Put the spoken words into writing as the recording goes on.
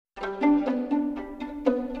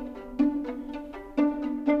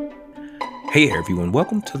Hey everyone,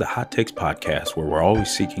 welcome to the Hot Takes Podcast, where we're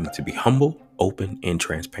always seeking to be humble, open, and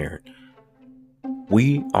transparent.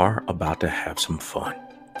 We are about to have some fun.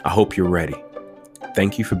 I hope you're ready.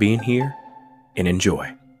 Thank you for being here and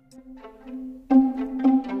enjoy.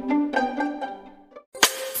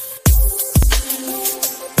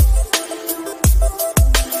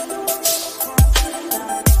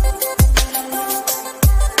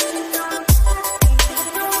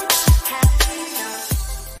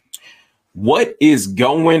 What is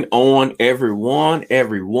going on, everyone?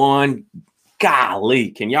 Golly,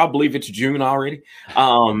 can y'all believe it's June already?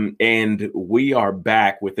 And we are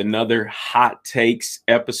back with another Hot Takes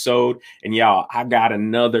episode. And y'all, I got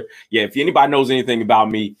another. If anybody knows anything about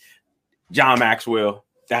me, John Maxwell,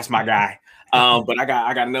 that's my guy. But I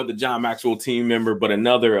got another John Maxwell team member, but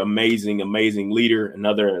another amazing leader,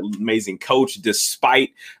 another amazing coach, despite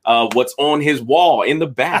what's on his wall in the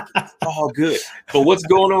back. It's all good. But what's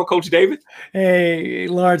going on, Coach David? Hey,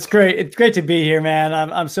 Lawrence, great. It's great to be here, man.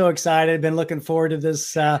 I'm so excited. Been looking forward to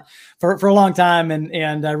this for a long time,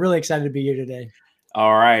 and really excited to be here today.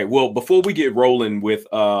 All right. Well, before we get rolling with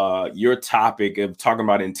your topic of talking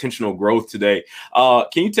about intentional growth today,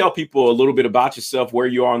 can you tell people a little bit about yourself, where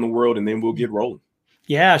you are in the world, and then we'll get rolling?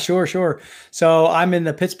 Yeah, sure. So I'm in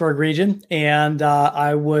the Pittsburgh region, and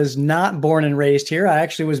I was not born and raised here. I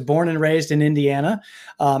actually was born and raised in Indiana,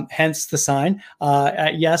 hence the sign.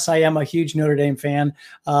 Yes, I am a huge Notre Dame fan.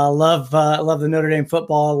 Love the Notre Dame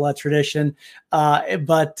football tradition,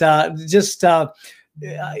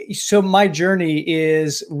 so my journey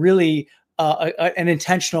is really an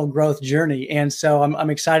intentional growth journey. And so I'm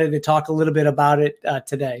excited to talk a little bit about it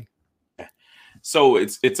today. So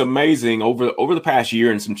it's amazing over the past year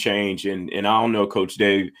and some change. And I don't know, Coach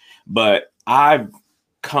Dave, but I've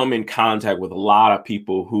come in contact with a lot of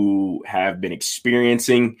people who have been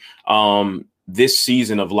experiencing this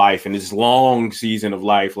season of life and this long season of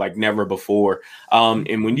life like never before.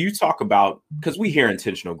 And when you talk about, because we hear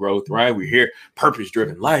intentional growth, right? We hear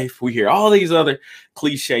purpose-driven life. We hear all these other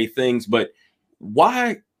cliche things, but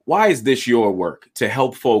why is this your work to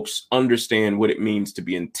help folks understand what it means to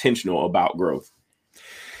be intentional about growth?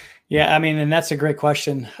 Yeah, I mean, and that's a great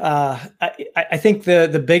question. I think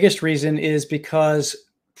the biggest reason is because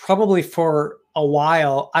probably for a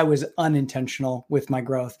while I was unintentional with my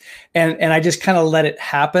growth, and I just kind of let it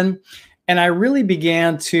happen. And I really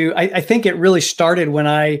began to, I think it really started when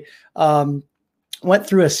I went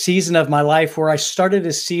through a season of my life where I started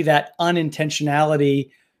to see that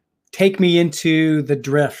unintentionality take me into the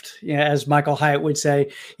drift, as Michael Hyatt would say,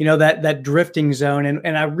 that drifting zone.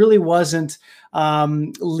 And I really wasn't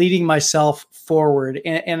leading myself forward.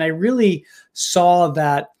 And I really saw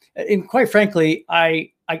that, and quite frankly,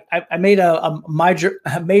 I made a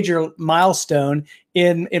major milestone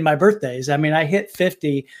in my birthdays. I mean, I hit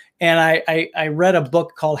 50, and I read a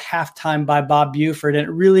book called Halftime by Bob Buford, and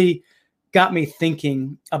it really got me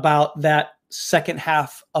thinking about that second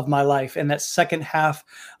half of my life and that second half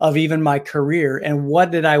of even my career, and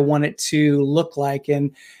what did I want it to look like,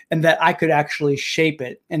 and that I could actually shape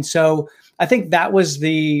it. And so I think that was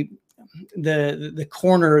the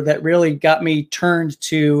corner that really got me turned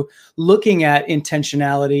to looking at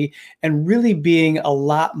intentionality and really being a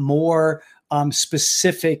lot more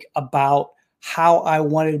specific about how I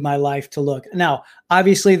wanted my life to look. Now,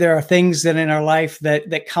 obviously, there are things that in our life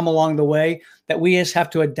that come along the way that we just have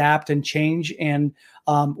to adapt and change. And,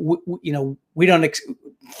 we don't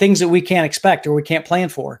things that we can't expect or we can't plan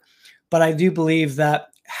for. But I do believe that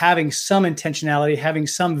having some intentionality, having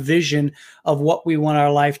some vision of what we want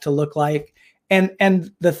our life to look like,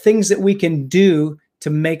 and the things that we can do to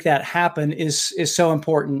make that happen is so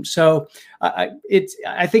important. So I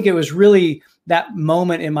think it was really that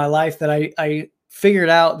moment in my life that I figured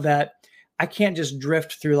out that I can't just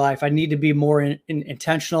drift through life. I need to be more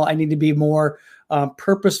intentional. I need to be more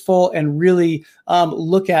purposeful and really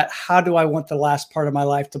look at how do I want the last part of my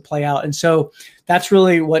life to play out. And so that's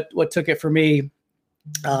really what took it for me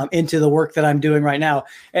into the work that I'm doing right now.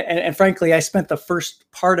 And frankly, I spent the first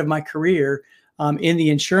part of my career in the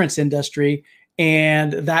insurance industry,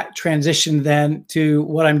 and that transitioned then to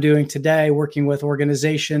what I'm doing today, working with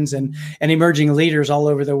organizations and emerging leaders all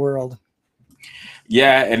over the world.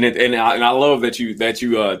 Yeah, and I love that you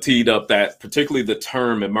teed up that, particularly the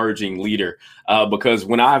term emerging leader, because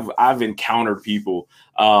when I've encountered people,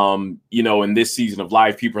 in this season of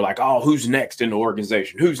life, people are like, oh, who's next in the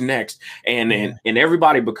organization? Who's next? And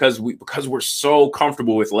everybody, because we're so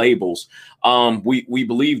comfortable with labels, we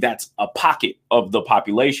believe that's a pocket of the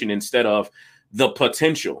population instead of the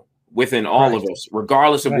potential within all of us,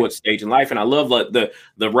 regardless of what stage in life. And I love the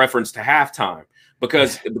reference to halftime,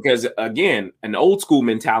 because again, an old school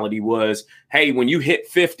mentality was, hey, when you hit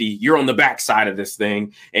 50, you're on the backside of this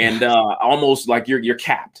thing, and almost like you're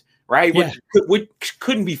capped, right? Yeah. Which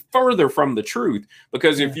couldn't be further from the truth,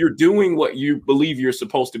 because if you're doing what you believe you're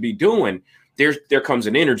supposed to be doing, there comes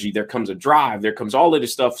an energy, there comes a drive, there comes all of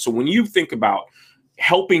this stuff. So when you think about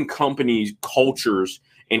helping companies, cultures,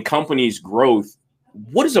 and companies' growth,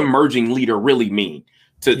 what does emerging leader really mean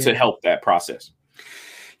to help that process?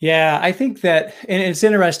 Yeah, I think that, and it's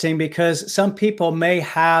interesting because some people may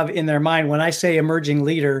have in their mind, when I say emerging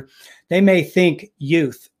leader, they may think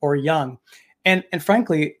youth or young. And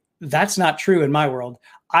frankly, that's not true in my world.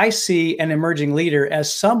 I see an emerging leader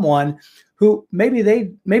as someone who maybe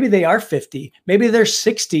they are 50, maybe they're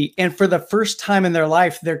 60, and for the first time in their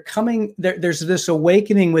life, there's this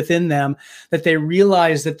awakening within them that they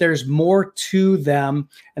realize that there's more to them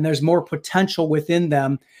and there's more potential within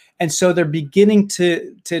them. And so they're beginning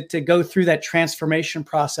to go through that transformation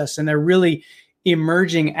process, and they're really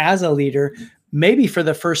emerging as a leader. Maybe for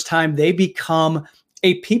the first time, they become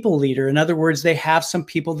a people leader. In other words, they have some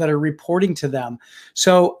people that are reporting to them.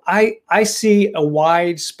 So I see a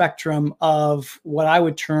wide spectrum of what I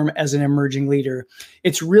would term as an emerging leader.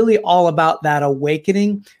 It's really all about that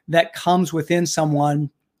awakening that comes within someone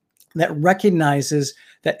that recognizes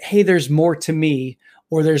that, hey, there's more to me,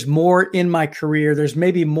 or there's more in my career. There's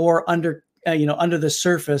maybe more under the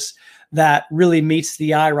surface that really meets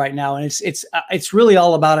the eye right now. And it's really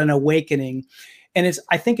all about an awakening. And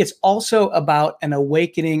I think it's also about an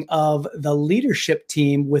awakening of the leadership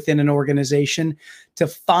team within an organization to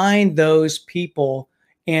find those people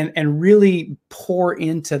and really pour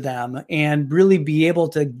into them and really be able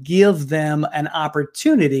to give them an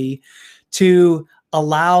opportunity to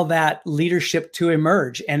allow that leadership to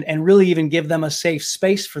emerge and really even give them a safe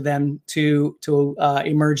space for them to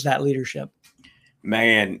emerge that leadership.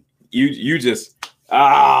 Man, you just,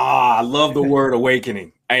 I love the word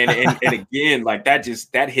awakening. And again, like that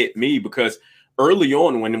hit me, because early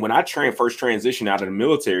on when I first transitioned out of the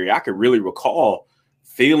military, I could really recall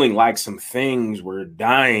feeling like some things were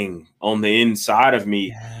dying on the inside of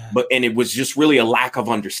me. Yeah. And it was just really a lack of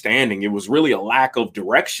understanding. It was really a lack of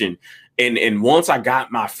direction. And once I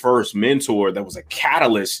got my first mentor that was a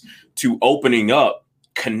catalyst to opening up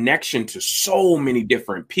connection to so many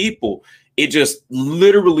different people, it just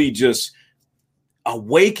literally just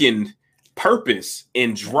awakened purpose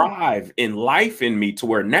and drive in life in me, to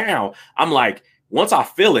where now I'm like, once I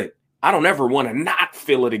feel it, I don't ever want to not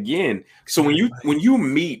feel it again. So when you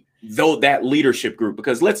meet that leadership group,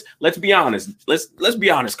 because let's be honest, let's be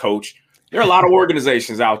honest, Coach, there are a lot of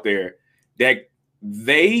organizations out there that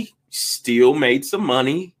they still made some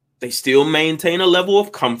money. They still maintain a level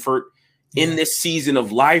of comfort in this season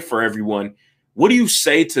of life for everyone. What do you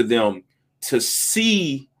say to them to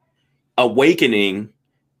see awakening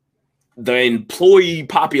the employee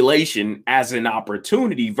population as an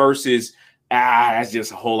opportunity versus, that's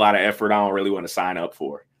just a whole lot of effort I don't really want to sign up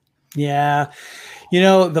for? Yeah.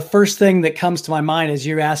 The first thing that comes to my mind as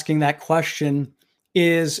you're asking that question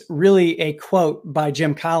is really a quote by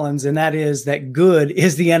Jim Collins, and that is that good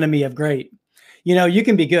is the enemy of great. You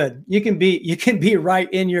can be good. You can be right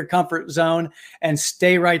in your comfort zone and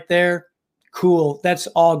stay right there. Cool. That's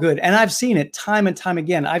all good. And I've seen it time and time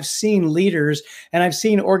again. I've seen leaders and I've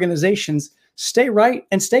seen organizations stay right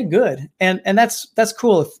and stay good. And that's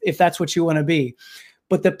cool if that's what you want to be.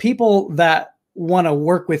 But the people that want to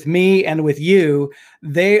work with me and with you,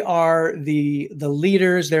 they are the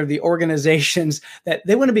leaders, they're the organizations that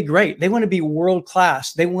they want to be great. They want to be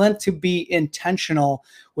world-class. They want to be intentional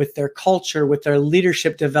with their culture, with their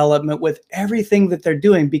leadership development, with everything that they're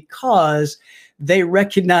doing, because they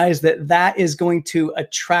recognize that is going to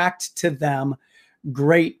attract to them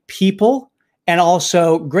great people and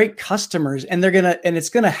also great customers. And it's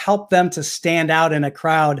going to help them to stand out in a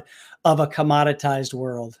crowd of a commoditized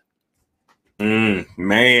world.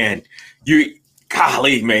 Man, you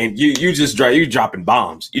dropping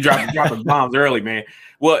bombs. You dropping bombs early, man.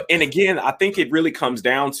 Well, and again, I think it really comes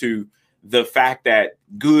down to the fact that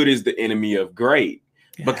good is the enemy of great,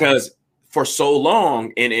 because for so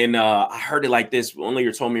long, and I heard it like this. One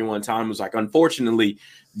leader told me one time, was like, unfortunately,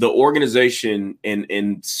 the organization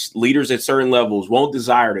and leaders at certain levels won't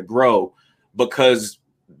desire to grow because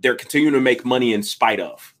they're continuing to make money in spite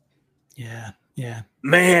of. Yeah.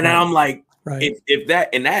 Man, right. I'm like, right. If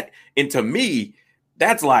that, and to me,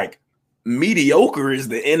 that's like mediocre is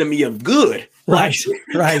the enemy of good. Right.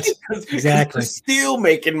 Exactly. Still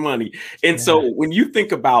making money. And so when you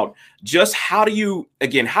think about just how do you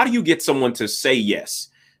get someone to say yes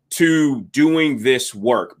to doing this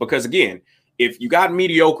work? Because again, if you got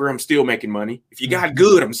mediocre, I'm still making money. If you got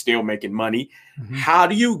good, I'm still making money. How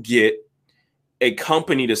do you get a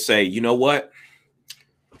company to say, you know what?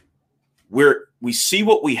 We see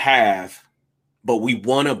what we have, but we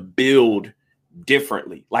want to build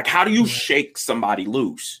differently. Like, how do you shake somebody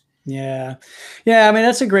loose? Yeah. I mean,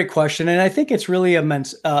 that's a great question. And I think it's really a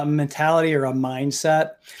mentality or a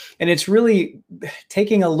mindset. And it's really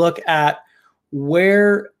taking a look at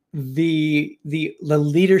where the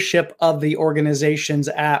leadership of the organization's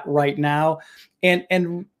at right now,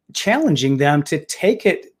 and challenging them to take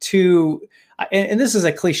it to, and this is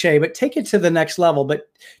a cliche, but take it to the next level, but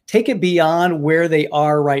take it beyond where they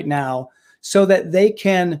are right now so that they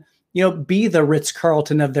can, be the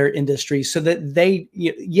Ritz-Carlton of their industry, so that they,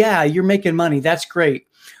 you're making money. That's great.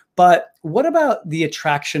 But what about the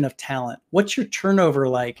attraction of talent? What's your turnover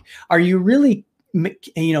like? Are you really,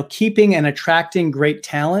 keeping and attracting great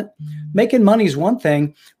talent? Making money is one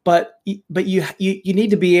thing, but you need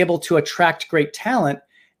to be able to attract great talent,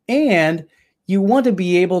 and you want to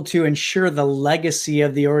be able to ensure the legacy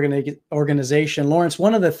of the organization. Lawrence,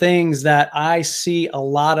 one of the things that I see a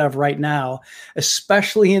lot of right now,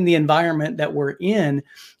 especially in the environment that we're in,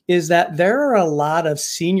 is that there are a lot of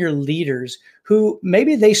senior leaders who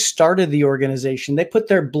maybe they started the organization, they put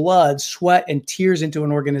their blood, sweat, and tears into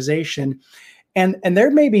an organization, and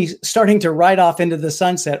they're maybe starting to ride off into the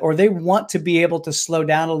sunset, or they want to be able to slow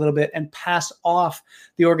down a little bit and pass off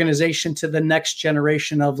the organization to the next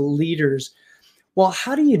generation of leaders. Well,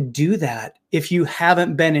 how do you do that if you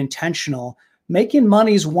haven't been intentional? Making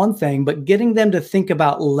money is one thing, but getting them to think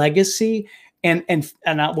about legacy and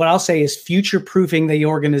what I'll say is future-proofing the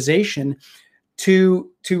organization to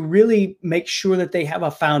really make sure that they have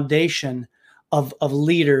a foundation of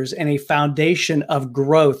leaders and a foundation of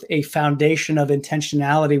growth, a foundation of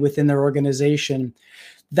intentionality within their organization.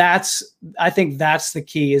 I think that's the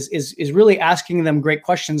key is really asking them great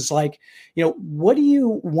questions like, what do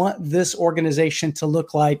you want this organization to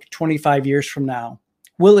look like 25 years from now?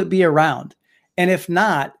 Will it be around? And if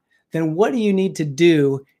not, then what do you need to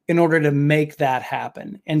do in order to make that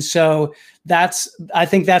happen? And so I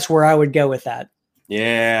think that's where I would go with that.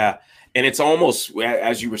 Yeah. And it's almost,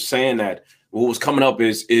 as you were saying that, what was coming up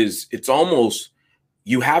is it's almost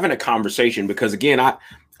you having a conversation, because again,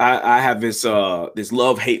 I have this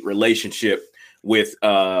love-hate relationship with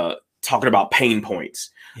talking about pain points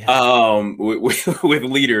with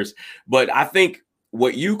leaders. But I think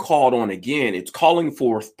what you called on again, it's calling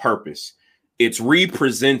forth purpose. It's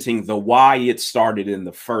representing the why it started in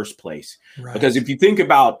the first place. Right. Because if you think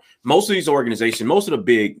about most of these organizations, most of the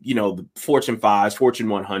big, the Fortune 5s, Fortune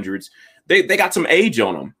 100s, they got some age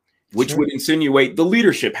on them, which would insinuate the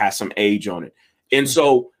leadership has some age on it. And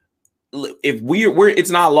so if we're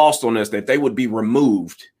it's not lost on us that they would be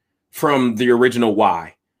removed from the original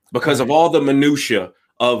why because of all the minutia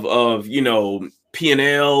of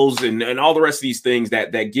P&Ls and all the rest of these things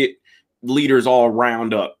that get leaders all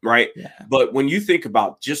round up, right? Yeah. But when you think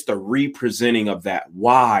about just the representing of that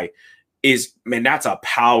why that's a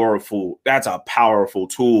powerful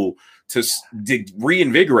tool to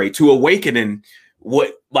reinvigorate, to awaken in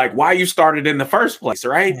why you started in the first place,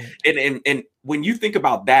 right? And when you think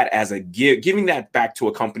about that as a gift, giving that back to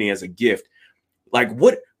a company as a gift, like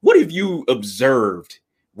what have you observed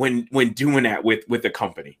when doing that with a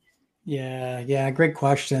company? Yeah, great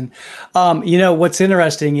question. What's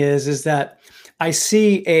interesting is that I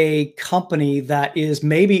see a company that is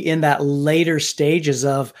maybe in that later stages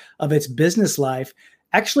of its business life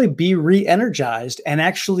actually be re-energized, and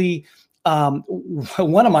actually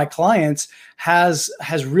one of my clients has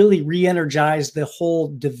really re-energized the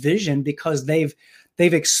whole division because they've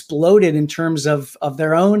exploded in terms of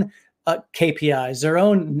their own KPIs, their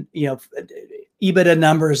own EBITDA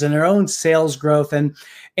numbers, and their own sales growth, and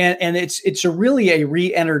it's really a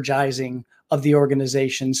re-energizing of the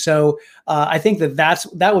organization. So I think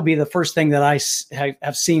that would be the first thing that I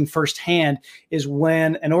have seen firsthand is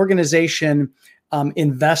when an organization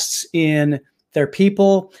invests in their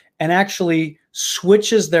people and actually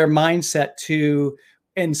switches their mindset to,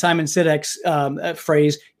 in Simon Sinek's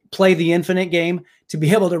phrase, play the infinite game, to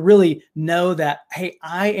be able to really know that, hey,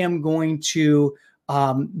 I am going to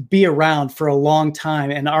be around for a long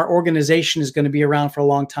time, and our organization is going to be around for a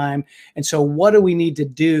long time. And so what do we need to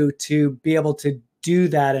do to be able to do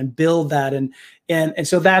that and build that? And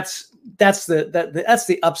so that's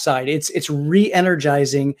the upside. It's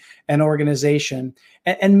re-energizing an organization,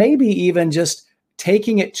 and maybe even just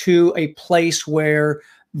taking it to a place where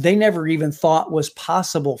they never even thought was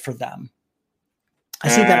possible for them. I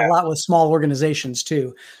see that a lot with small organizations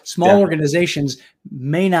too. Small organizations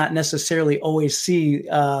may not necessarily always see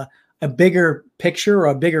a bigger picture or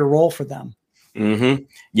a bigger role for them.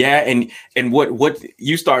 Yeah, and what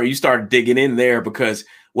you start digging in there, because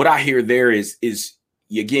what I hear there is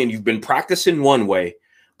again, you've been practicing one way,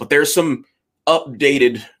 but there's some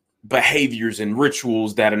updated behaviors and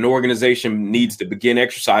rituals that an organization needs to begin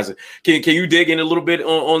exercising. Can you dig in a little bit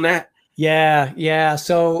on that? Yeah, yeah.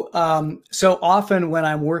 So often when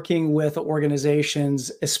I'm working with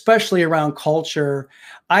organizations, especially around culture,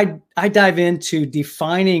 I dive into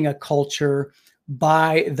defining a culture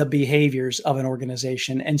by the behaviors of an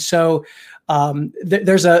organization. And so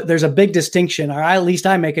there's a big distinction, or at least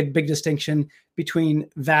I make a big distinction between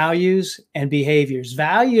values and behaviors.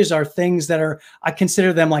 Values are things that are, I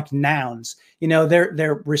consider them like nouns. You know,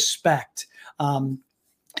 they're respect.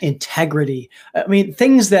 Integrity. I mean,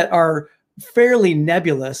 things that are fairly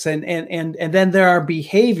nebulous, and then there are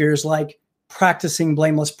behaviors like practicing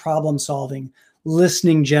blameless problem solving,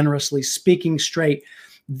 listening generously, speaking straight.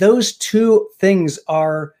 Those two things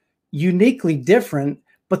are uniquely different,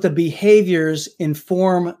 but the behaviors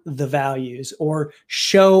inform the values or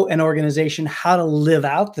show an organization how to live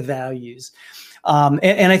out the values.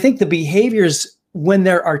 And I think the behaviors, when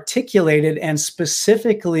they're articulated and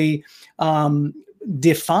specifically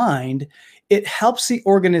defined, it helps the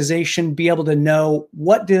organization be able to know,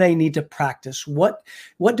 what do they need to practice? What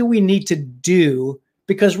do we need to do?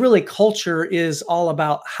 Because really culture is all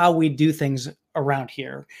about how we do things around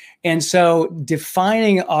here. And so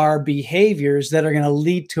defining our behaviors that are going to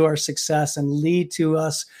lead to our success and lead to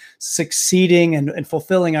us succeeding and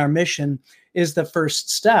fulfilling our mission is the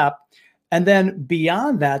first step. And then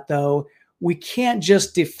beyond that, though, we can't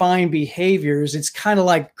just define behaviors. It's kind of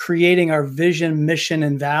like creating our vision, mission,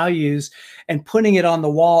 and values and putting it on the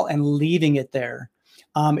wall and leaving it there.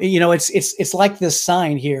 It's like this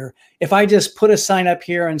sign here. If I just put a sign up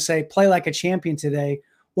here and say, play like a champion today,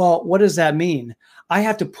 well, what does that mean? I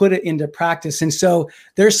have to put it into practice. And so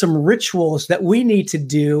there's some rituals that we need to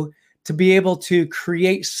do to be able to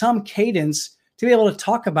create some cadence to be able to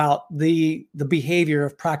talk about the behavior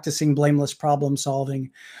of practicing blameless problem solving.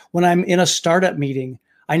 When I'm in a startup meeting,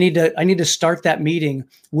 I need to start that meeting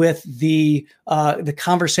with the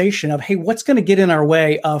conversation of, hey, what's going to get in our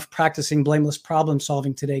way of practicing blameless problem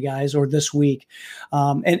solving today, guys, or this week,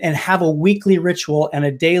 and have a weekly ritual and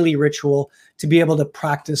a daily ritual to be able to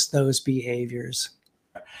practice those behaviors.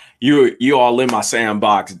 You all in my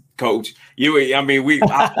sandbox, coach.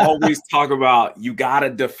 I always talk about, you got to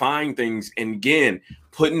define things, and again,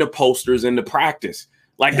 putting the posters into practice.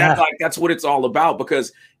 That's what it's all about,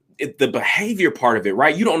 because the behavior part of it,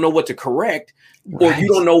 right? You don't know what to correct, or you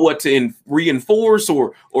don't know what to reinforce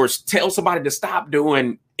or tell somebody to stop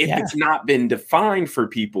doing if it's not been defined for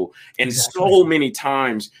people. And so many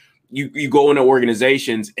times you go into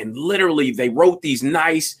organizations and literally they wrote these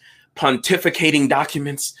nice pontificating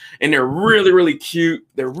documents and they're really, really cute.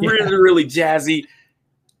 They're really, really jazzy.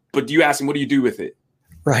 But you ask them, what do you do with it?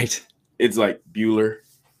 Right. It's like Bueller.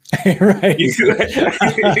 Right.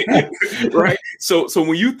 Right. So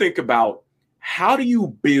when you think about, how do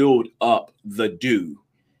you build up the do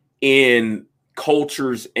in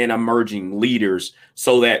cultures and emerging leaders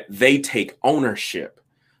so that they take ownership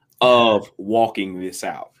of walking this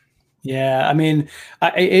out? Yeah. I mean,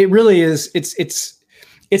 it really is.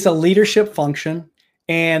 It's a leadership function.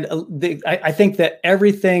 And I think that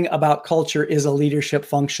everything about culture is a leadership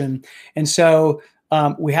function. And so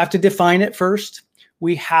we have to define it first.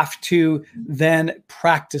 We have to then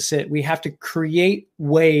practice it. We have to create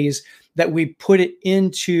ways that we put it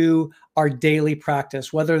into our daily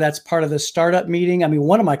practice, whether that's part of the startup meeting. I mean,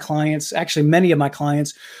 one of my clients, actually many of my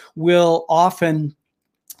clients, will often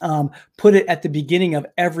put it at the beginning of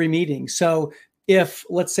every meeting. So if,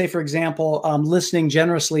 let's say, for example, listening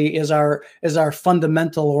generously is our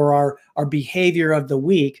fundamental or our behavior of the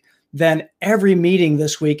week, then every meeting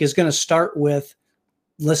this week is going to start with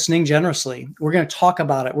listening generously. We're going to talk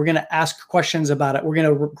about it. We're going to ask questions about it. We're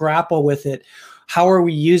going to grapple with it. How are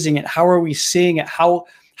we using it? How are we seeing it? How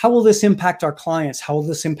will this impact our clients? How will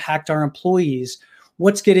this impact our employees?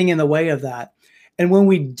 What's getting in the way of that? And when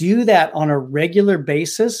we do that on a regular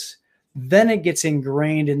basis, then it gets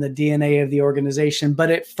ingrained in the DNA of the organization.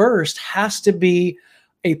 But it first has to be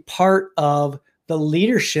a part of the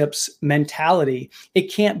leadership's mentality.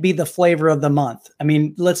 It can't be the flavor of the month. I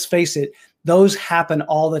mean, let's face it, those happen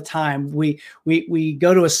all the time. We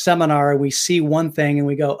go to a seminar, we see one thing and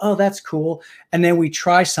we go, oh, that's cool. And then we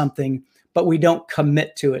try something, but we don't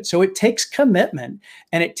commit to it. So it takes commitment,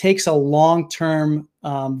 and it takes a long-term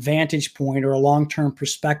vantage point or a long-term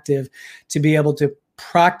perspective to be able to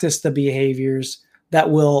practice the behaviors that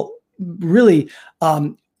will really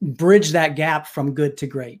bridge that gap from good to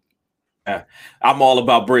great. Yeah, I'm all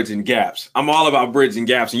about bridging gaps. I'm all about bridging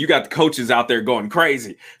gaps. And you got the coaches out there going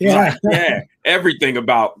crazy. Yeah. Like, yeah, everything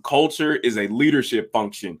about culture is a leadership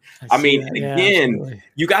function. I I see mean, that. Yeah, again, absolutely.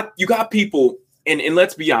 you got people, and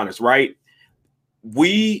let's be honest, right?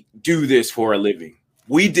 We do this for a living.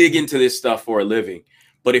 We dig into this stuff for a living.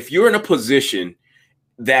 But if you're in a position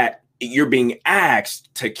that you're being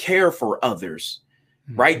asked to care for others,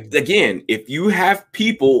 right? Mhm. Again, if you have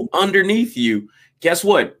people underneath you, guess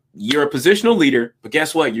what? You're a positional leader, but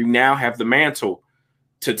guess what? You now have the mantle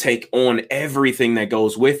to take on everything that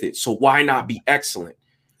goes with it. So why not be excellent,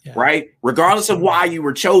 Yeah, right? Regardless of absolutely. why you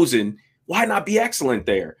were chosen, why not be excellent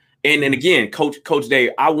there? And again, Coach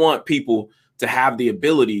Dave, I want people to have the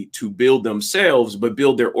ability to build themselves, but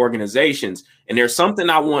build their organizations. And there's something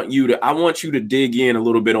I want you to dig in a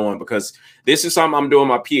little bit on, because this is something I'm doing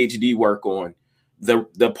my PhD work on.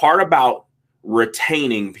 The part about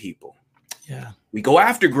retaining people. Yeah. We go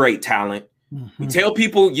after great talent. We Mhm. tell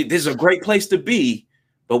people this is a great place to be,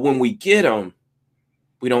 but when we get them,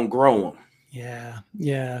 we don't grow them. Yeah.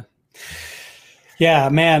 Yeah. Yeah,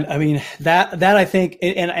 man. I mean, that I think,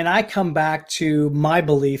 and I come back to my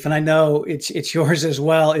belief, and I know it's yours as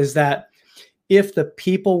well, is that if the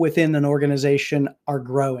people within an organization are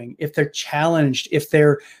growing, if they're challenged, if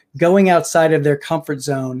they're going outside of their comfort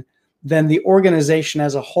zone, then the organization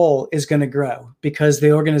as a whole is going to grow, because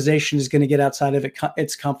the organization is going to get outside of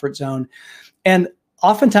its comfort zone. And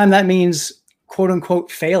oftentimes that means, quote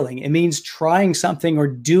unquote, failing. It means trying something or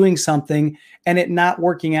doing something and it not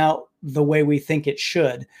working out the way we think it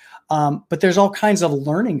should. But there's all kinds of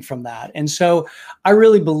learning from that. And so I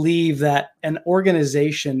really believe that an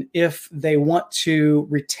organization, if they want to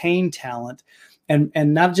retain talent and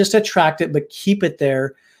not just attract it, but keep it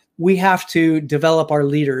there, we have to develop our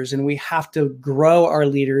leaders, and we have to grow our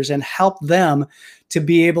leaders and help them to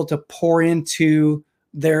be able to pour into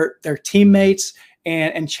their teammates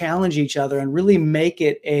and challenge each other and really make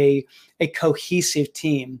it a cohesive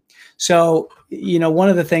team. So, one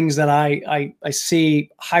of the things that I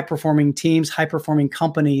see high performing teams, high performing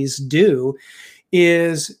companies do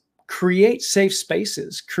is create safe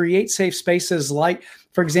spaces. Like,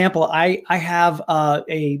 for example, I have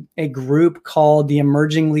a group called the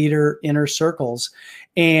Emerging Leader Inner Circles,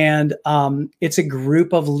 and it's a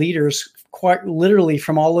group of leaders quite literally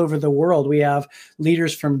from all over the world. We have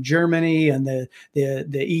leaders from Germany and the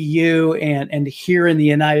EU and here in the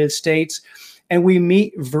United States, and we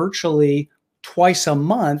meet virtually twice a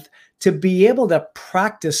month to be able to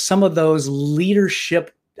practice some of those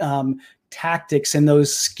leadership tactics and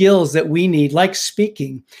those skills that we need, like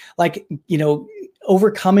speaking, like,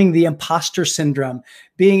 overcoming the imposter syndrome,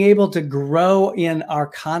 being able to grow in our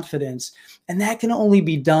confidence. And that can only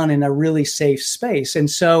be done in a really safe space. And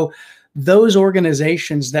so those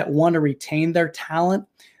organizations that want to retain their talent,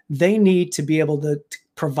 they need to be able to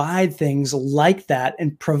provide things like that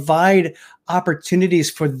and provide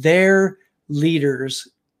opportunities for their leaders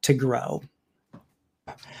to grow.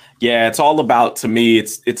 Yeah, it's all about, to me,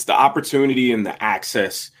 it's the opportunity and the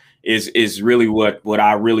access is really what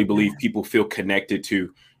I really believe people feel connected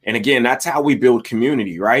to. And again, that's how we build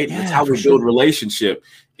community, right? Yeah, That's how for we build sure. relationship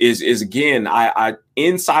is again, I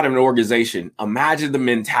inside of an organization, imagine the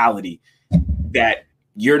mentality that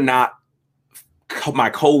you're not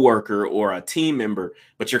my coworker or a team member,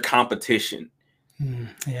 but your competition. Like,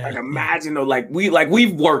 Yeah, imagine though,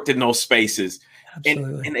 we've worked in those spaces, and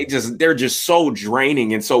absolutely. they're just so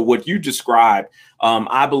draining. And so what you described,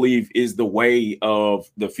 I believe, is the way of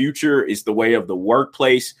the future, is the way of the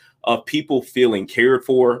workplace, of people feeling cared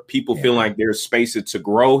for, people feeling Yeah, like there's spaces to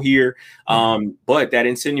grow here. yeah, But that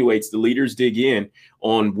insinuates the leaders dig in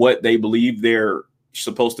on what they believe they're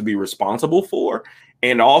supposed to be responsible for,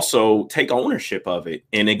 and also take ownership of it.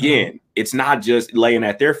 And uh-huh, again, it's not just laying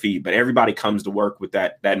at their feet, but everybody comes to work with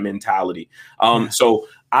that mentality. yeah. So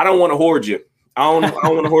I don't want to hoard you. I don't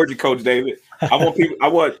want to hoard you, Coach David. I want people. I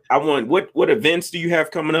want. What events do you have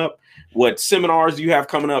coming up? What seminars do you have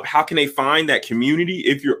coming up? How can they find that community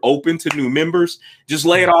if you're open to new members? Just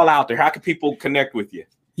lay it all out there. How can people connect with you?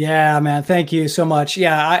 Yeah, man. Thank you so much.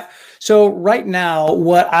 Yeah. So right now,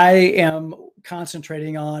 what I am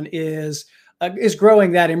concentrating on is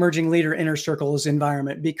growing that Emerging Leader Inner Circles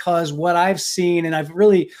environment, because what I've seen, and I've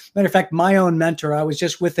really, matter of fact, my own mentor, I was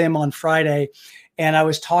just with him on Friday, and I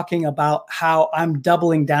was talking about how I'm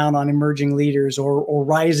doubling down on emerging leaders or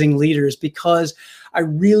rising leaders, because I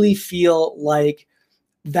really feel like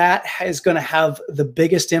that is going to have the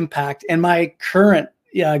biggest impact. And my current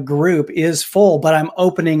group is full, but I'm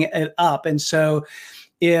opening it up. And so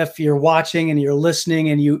if you're watching and you're listening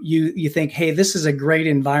and you think, hey, this is a great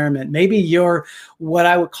environment. Maybe you're what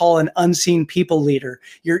I would call an unseen people leader.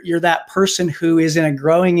 You're that person who is in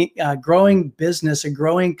a growing business, a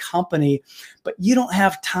growing company, but you don't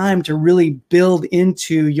have time to really build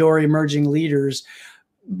into your emerging leaders.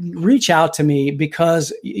 Reach out to me,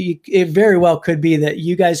 because it very well could be that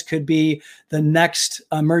you guys could be the next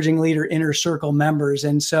emerging leader inner circle members.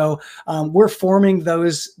 And so we're forming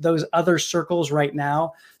those other circles right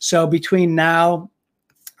now. So between now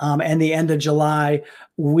and the end of July,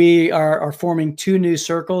 we are forming 2 new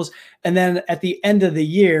circles. And then at the end of the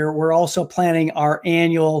year, we're also planning our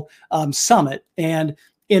annual summit. And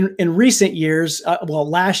in recent years,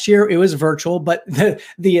 last year it was virtual, but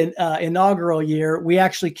the inaugural year, we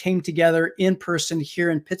actually came together in person here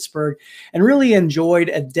in Pittsburgh and really enjoyed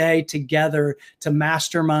a day together to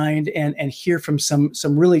mastermind and hear from some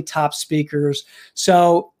really top speakers.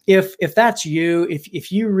 So if that's you, if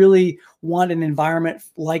you really want an environment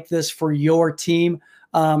like this for your team,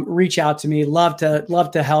 reach out to me. Love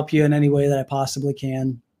to help you in any way that I possibly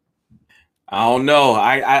can. I don't know.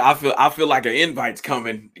 I feel like an invite's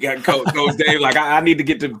coming. Coach Dave, like I need to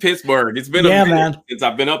get to Pittsburgh. It's been a minute since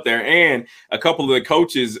I've been up there, and a couple of the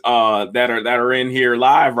coaches that are in here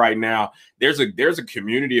live right now. There's a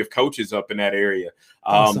community of coaches up in that area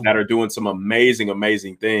awesome. That are doing some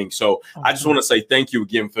amazing things. So awesome. I just want to say thank you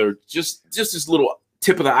again for just this little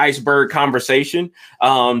tip of the iceberg conversation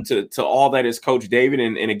to all that is Coach David.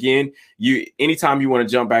 And again, anytime you want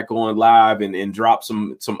to jump back on live and drop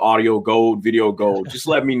some audio gold, video gold, just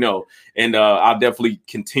let me know. And I'll definitely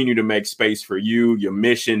continue to make space for you, your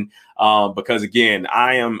mission, because again,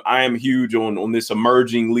 I am huge on this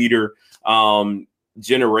emerging leader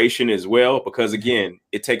generation as well, because again,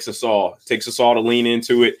 it takes us all to lean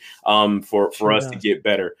into it for us to get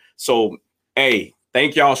better. So, hey,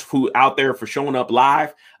 thank y'all who out there for showing up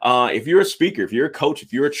live. If you're a speaker, if you're a coach,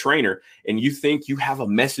 if you're a trainer, and you think you have a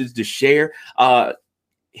message to share,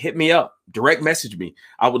 hit me up, direct message me.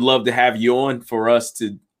 I would love to have you on for us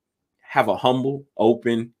to have a humble,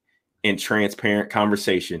 open, and transparent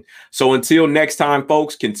conversation. So until next time,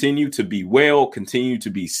 folks, continue to be well, continue to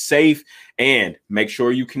be safe, and make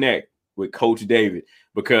sure you connect with Coach David,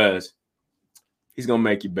 because he's going to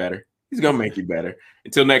make you better. He's going to make you better.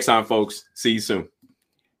 Until next time, folks, see you soon.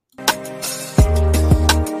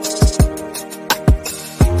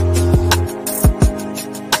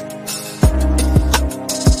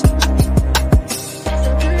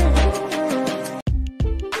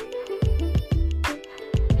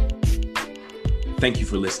 Thank you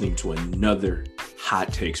for listening to another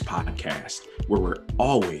Hot Takes podcast, where we're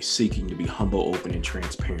always seeking to be humble, open, and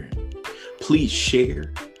transparent. Please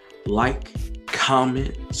share, like,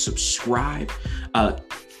 comment, subscribe.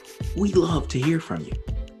 We love to hear from you.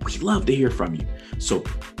 We love to hear from you. So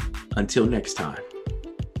until next time,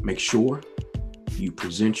 make sure you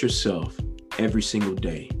present yourself every single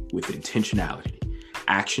day with intentionality.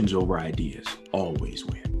 Actions over ideas always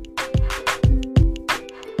win.